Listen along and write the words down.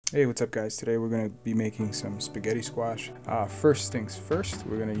Hey, what's up guys? Today we're going to be making some spaghetti squash. First things first,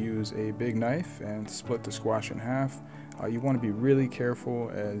 we're going to use a big knife and split the squash in half. You want to be really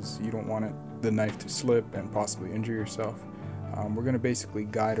careful as you don't want the knife to slip and possibly injure yourself. We're going to basically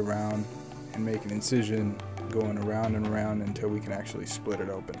guide around and make an incision going around and around until we can actually split it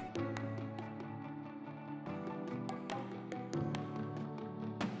open.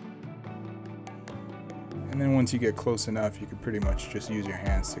 And then once you get close enough, you can pretty much just use your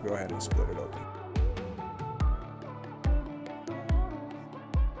hands to go ahead and split it open.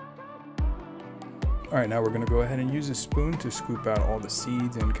 Alright, now we're going to go ahead and use a spoon to scoop out all the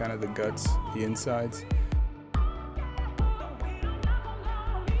seeds and kind of the guts, the insides.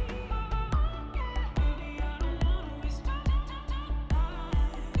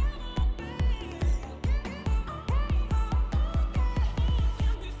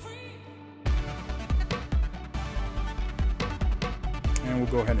 And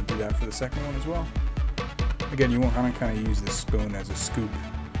we'll go ahead and do that for the second one as well. Again, you want to kind of use this spoon as a scoop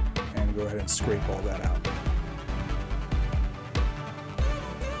and go ahead and scrape all that out.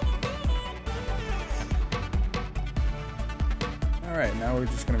 Alright, now we're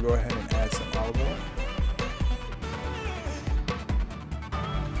just going to go ahead and add some olive oil.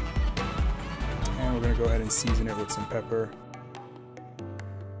 And we're going to go ahead and season it with some pepper.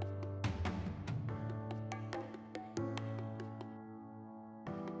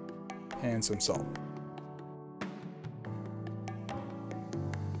 And some salt.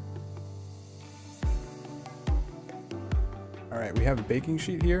 Alright, we have a baking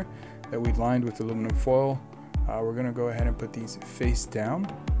sheet here that we lined with aluminum foil. We're going to go ahead and put these face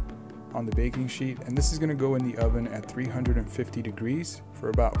down on the baking sheet, and this is going to go in the oven at 350 degrees for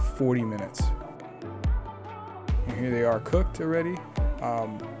about 40 minutes. And here they are cooked already.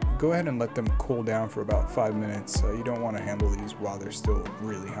 Go ahead and let them cool down for about 5 minutes. You don't want to handle these while they're still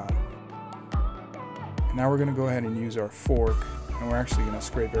really hot. Now we're going to go ahead and use our fork, and we're actually going to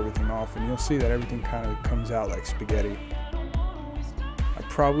scrape everything off, and you'll see that everything kind of comes out like spaghetti. I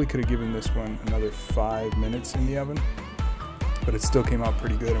probably could have given this one another 5 minutes in the oven, but it still came out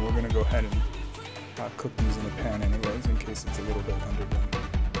pretty good, and we're going to go ahead and cook these in the pan anyways in case it's a little bit underdone.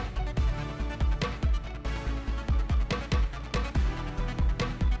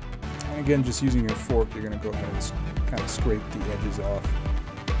 And again, just using your fork, you're going to go ahead and kind of scrape the edges off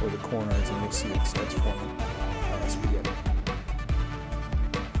or the corners, and you'll see it starts forming spaghetti.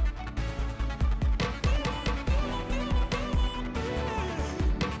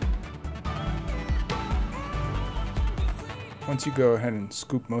 Once you go ahead and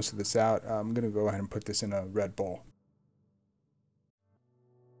scoop most of this out, I'm going to go ahead and put this in a red bowl.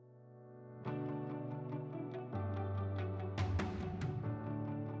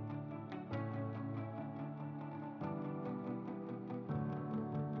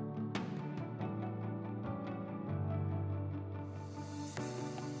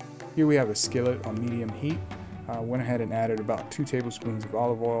 Here we have a skillet on medium heat. Went ahead and added about 2 tablespoons of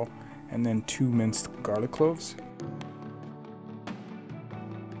olive oil and then 2 minced garlic cloves.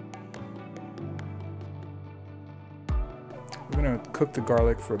 We're going to cook the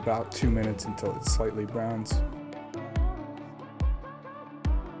garlic for about 2 minutes until it slightly browns.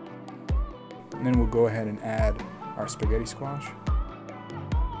 And then we'll go ahead and add our spaghetti squash.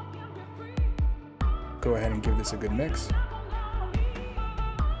 Go ahead and give this a good mix.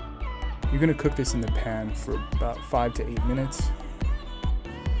 You're going to cook this in the pan for about 5 to 8 minutes.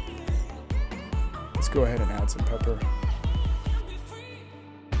 Let's go ahead and add some pepper.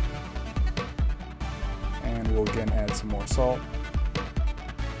 And we'll again add some more salt.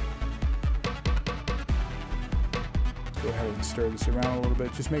 Go ahead and stir this around a little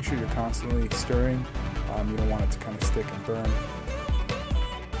bit. Just make sure you're constantly stirring. You don't want it to kind of stick and burn.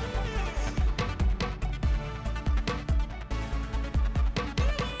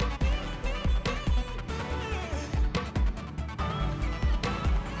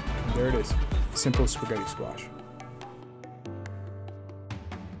 There it is, simple spaghetti squash.